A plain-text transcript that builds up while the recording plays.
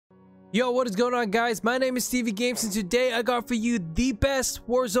Yo, what is going on, guys? My name is Stevie Games, and today I got for you the best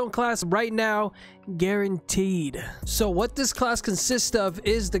Warzone class right now, guaranteed. So what this class consists of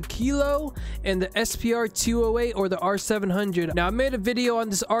is the Kilo and the SPR 208 or the R700. Now I made a video on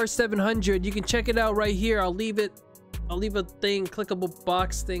this R700. You can check it out right here. I'll leave a thing, clickable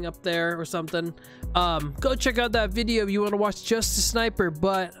box thing up there or something. Go check out that video if you want to watch just the sniper,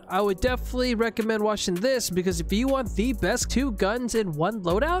 but I would definitely recommend watching this because if you want the best two guns in one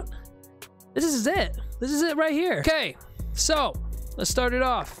loadout, this is it. This is it right here. Okay, so let's start it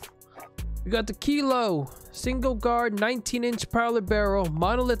off. We got the Kilo, single guard, 19-inch parallel barrel,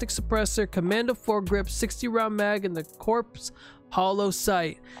 monolithic suppressor, commando foregrip, 60-round mag, and the corpse hollow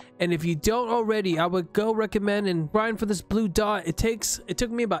sight. And if you don't already, I would go recommend and grind for this blue dot. It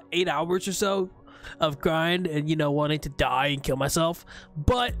took me about 8 hours or so of grind and, you know, wanting to die and kill myself,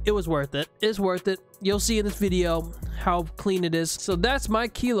 but it was worth it. It's worth it. You'll see in this video how clean it is. So that's my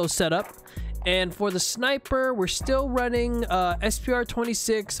Kilo setup. And for the sniper, we're still running SPR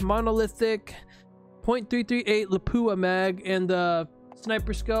 26 monolithic, .338 Lapua mag, and the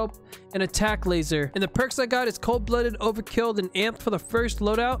sniper scope and attack laser. And the perks I got is cold-blooded, overkilled, and amped for the first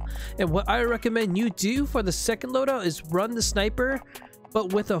loadout. And what I recommend you do for the second loadout is run the sniper,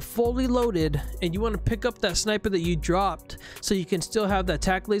 but with a fully loaded, and you want to pick up that sniper that you dropped so you can still have that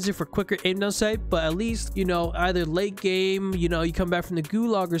attack laser for quicker aim down sight. But at least, you know, either late game, you know, you come back from the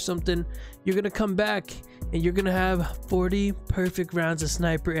gulag or something, you're gonna come back and you're gonna have 40 perfect rounds of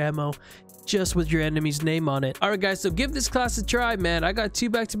sniper ammo just with your enemy's name on it. All right, guys, so give this class a try, man. I got 2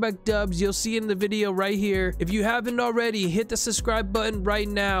 back-to-back dubs. You'll see in the video right here. If you haven't already, hit the subscribe button right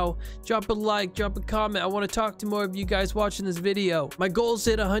now. Drop a like, drop a comment. I want to talk to more of you guys watching this video. My goal is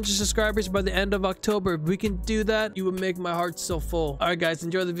to hit 100 subscribers by the end of October. If we can do that, you would make my heart so full. All right, guys,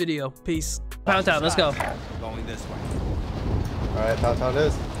 enjoy the video. Peace. Pound Town, let's go. Going this way. All right, Pound Town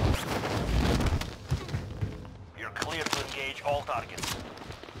is. You're clear to engage all targets.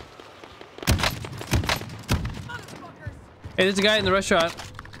 Hey, there's a guy in the restaurant.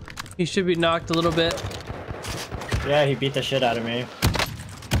 He should be knocked a little bit. Yeah, he beat the shit out of me. Your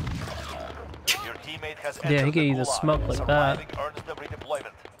teammate has Yeah, he gave you the smoke like that.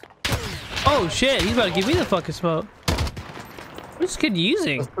 Oh shit, he's about to give me the fucking smoke. What's this kid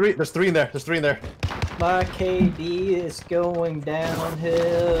using? There's three in there. There's 3 in there. My KD is going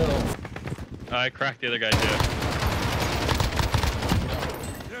downhill. I cracked the other guy too.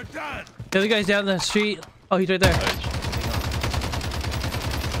 They're done. The other guy's down the street. Oh, he's right there.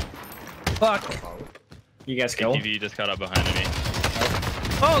 Fuck. You guys killed? ATV just caught up behind me.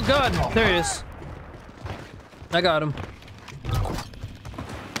 Oh god, there he is. I got him.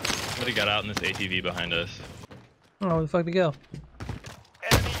 Somebody got out in this ATV behind us. Oh, where the fuck did he go?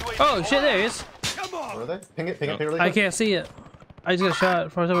 Oh shit, there he is. Come on. Where are they? Ping it really I quick. can't see it. I just got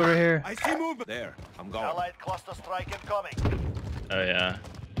shot from over here. I see movement. There. I'm going. Allied cluster strike incoming. Oh yeah.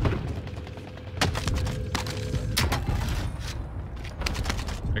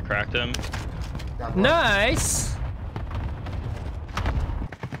 I cracked him. Nice.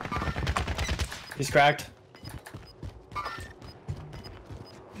 He's cracked.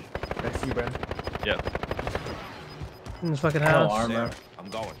 Next to you, Brandon. Yep. In this fucking No house. armor. There. I'm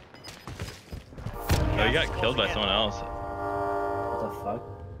going. Oh, you got killed by someone else. What the fuck?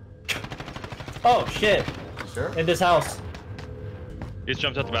 Oh shit! You sure? In this house. He just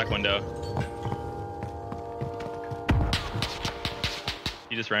jumped out the back window.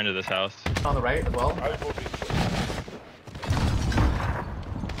 He just ran to this house. On the right as well.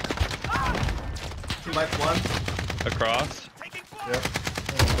 Two lights, one. Across. Yep.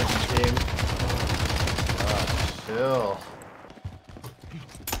 Team. Chill.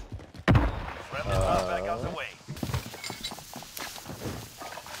 Back out the way.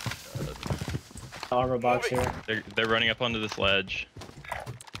 Armor box here. They're running up onto this ledge.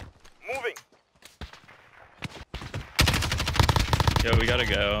 Moving. Yo, we gotta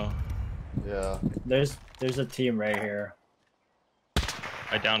go. Yeah. There's a team right here.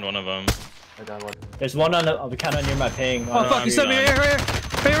 I downed one of them. I got one. There's one on the kind of near my ping. Oh fuck, he's something here,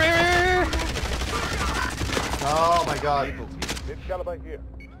 here. Oh my god. Big caliber here.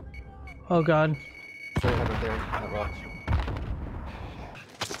 Oh god. Sorry, right there. That rock.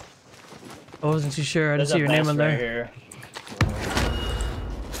 I wasn't too sure. I didn't There's see a your name vest on right there.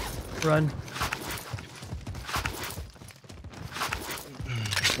 here. Run.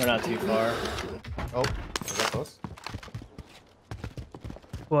 We're not too far. Oh, is that close?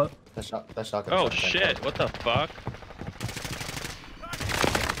 What? That shotgun. Oh shit! What the fuck?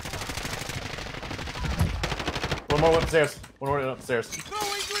 One more upstairs. One more upstairs.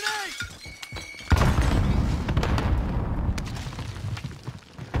 Throwing grenade.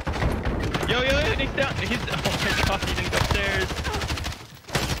 He's down. He's. Oh my god, he didn't go upstairs.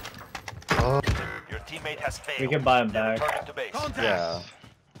 Oh, Your teammate has failed. We can buy him They're back. returning to base. yeah.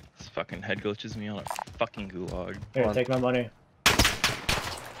 This fucking head glitches me on a fucking gulag. Here, take my money.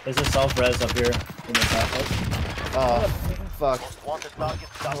 There's a self-res up here. In the back. Oh, fuck. Most wanted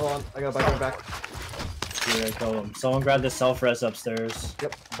targets down. Hold on, I gotta back. Here, I kill him. Someone grab the self-res upstairs.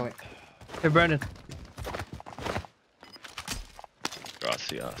 Yep, coming. Hey, Brandon.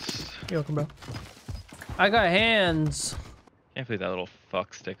 Gracias. You welcome, bro. I got hands. Can't believe that little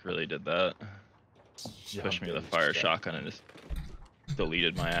fuck stick really did that. Pushed me with a fire shotgun and just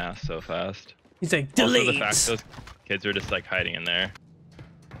deleted my ass so fast. He's like, Also, delete. the fact those kids are just like hiding in there.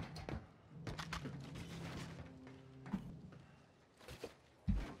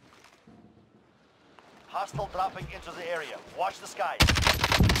 Hostile dropping into the area. Watch the skies.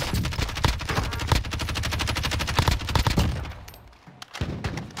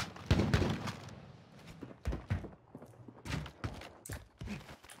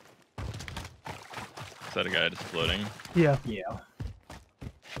 Is that a guy just floating? Yeah. Yeah.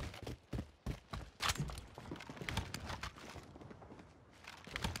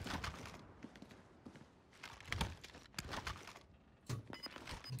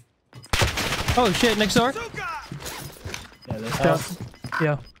 Oh shit, next door. Yeah, this Yeah. house.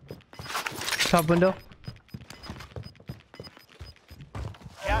 Yeah. Top window.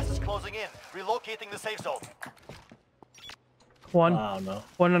 Gas is closing in. Relocating the safe zone. One. I don't know.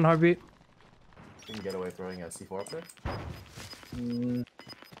 One on heartbeat. You can get away throwing a C4 up there. Mm,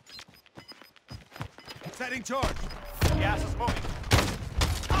 Setting charge. Gas is moving.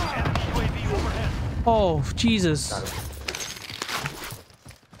 Enemy UAV overhead. Oh, Jesus. Got him.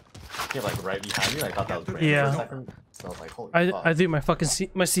 You're like right behind me. I thought that was great Yeah. for a second. So I was like, holy fuck. I think my fucking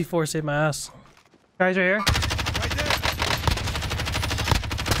my C4 saved my ass. Guys, right here. Right there.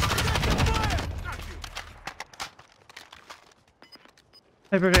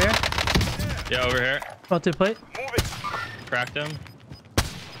 Hey, right here. Yeah, over here. About to plate. Moving. Cracked him.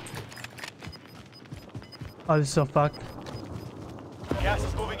 Oh, this is so fucked. Gas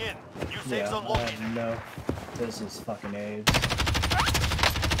is moving in. New safe yeah, zone I located. know. This is fucking AIDS.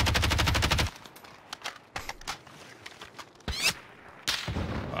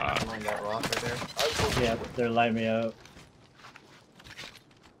 Behind that rock right there. Yeah, they're lighting me up.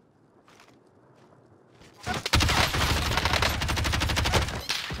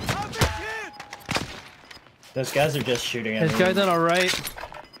 Those guys are just shooting at This me. guy done alright.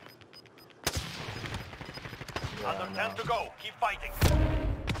 Under 10 to go. Keep fighting.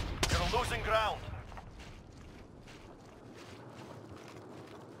 You're losing ground.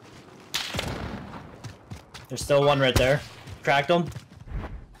 There's still one right there. Cracked him.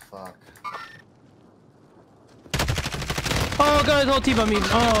 Fuck. Oh god, the whole team on me.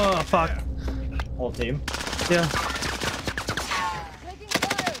 Oh fuck. Whole team. Yeah.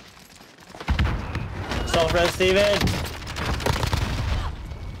 Self-res, Steven.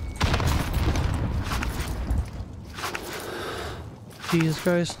 Jesus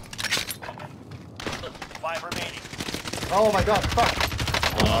Christ. 5 remaining. Oh my god, fuck.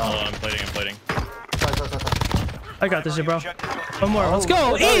 Hold on, I'm plating, I'm plating. Sorry. I got this shit, bro. Objective complete. One more. Let's go.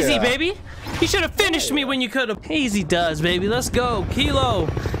 Oh, Easy, yeah. baby. You should have finished me when you could have. Easy does, baby. Let's go. Kilo.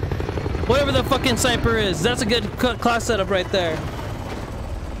 Whatever the fucking sniper is. That's a good class setup right there.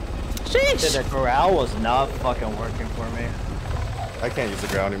 Dude, Sheesh. the corral was not fucking working for me. I can't use the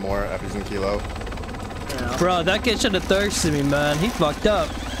ground anymore after using Kilo. Bro, that kid should have thirsted me, man. He fucked up.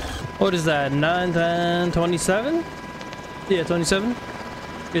 What is that? 9, 10, 27? Yeah, 27.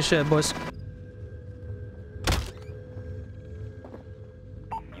 Good shit, boys.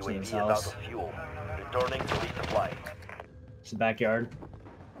 UAV is out of fuel. Returning to resupply. It's the backyard.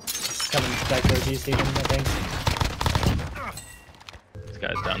 Coming back towards you, Steven, I think. This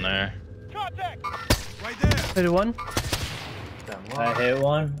guy's down there. Contact! Right there! Hit one. Damn, I hit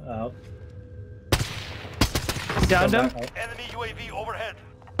one. Oh. Downed him. Enemy UAV overhead.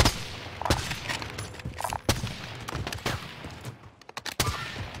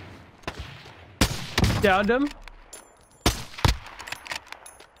 Downed him.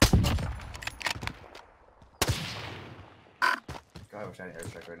 God, I wish I had an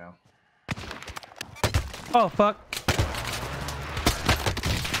airstrike right now. Oh, fuck.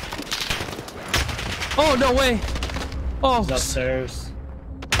 Oh, no way. Oh, He's upstairs.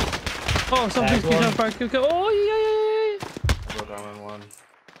 oh, something's Tag one. on fire. Oh, yeah. Go down on one.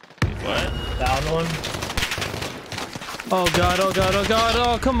 What? Down one. Oh, God. Oh, God. Oh, God.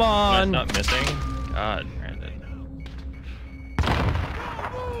 Oh, come Am I on. not missing? God, Brandon.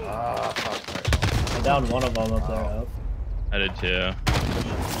 Ah, fuck. I downed one of them up there. Up. I did too. Right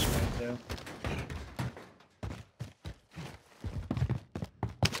there.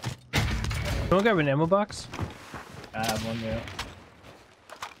 Don't grab an ammo box. I have one, yeah.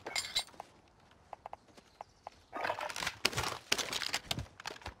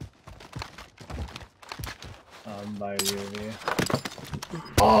 By UAV.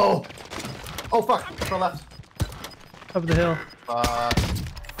 Oh! Oh fuck! To left. Up the hill. Got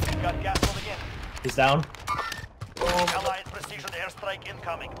gas moving in. He's down. Allied precision airstrike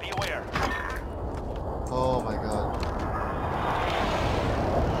incoming. Be aware. Oh my god.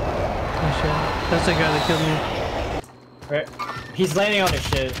 Oh shit. That's the guy that killed me. Right. He's landing on his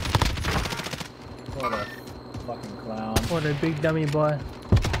shit. What a fucking clown. What a big dummy boy.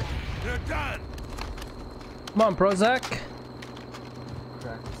 You're done. Come on, Prozac.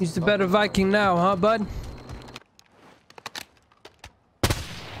 He's the better Viking now, huh, bud?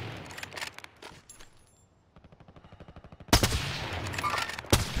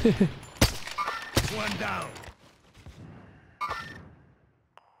 One down.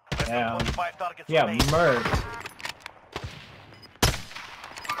 Damn. 25 targets Yeah, remain. murked.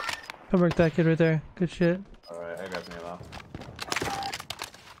 I worked that kid right there. Good shit. Alright, I got me now.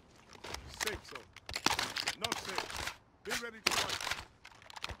 Safe zone. Not safe. Be ready to fight.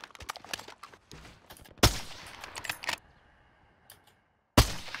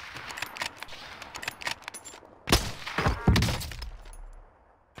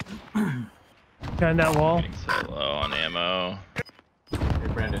 Behind that wall. Getting so low on ammo. Hey,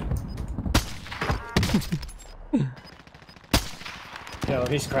 Brandon. Yo,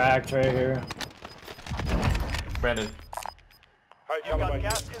 he's cracked right here. Brandon. You got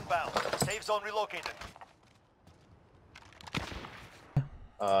gas inbound. Safe zone relocated.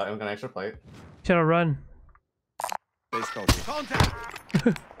 I'm gonna extra plate. Gotta run. Contact.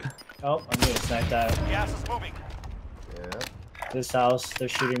 Oh, I'm gonna snipe that. Gas is moving. Yeah. This house, they're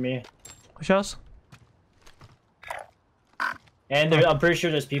shooting me. Which house? And I'm pretty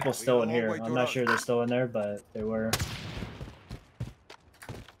sure there's people still in here. I'm not sure they're still in there, but they were.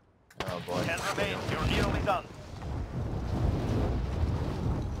 Oh boy. 10 remain. You're nearly done.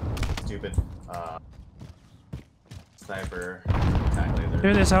 Stupid. Sniper. Attack laser.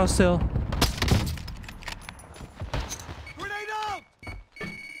 They're in this house still. Grenade out!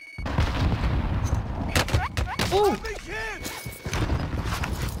 Ooh! Big hit!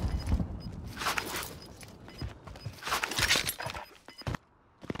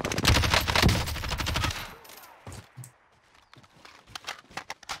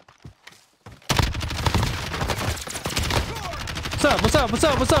 What's up? What's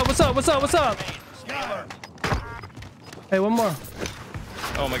up? What's up? What's up? What's up? What's up? Stay alert. Hey, one more.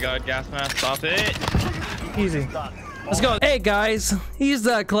 Oh my god, gas mask, stop it! Easy. Done. Let's go. Hey guys, use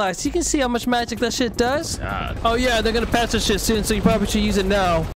that class. You can see how much magic that shit does. God. Oh yeah, they're gonna patch this shit soon, so you probably should use it now.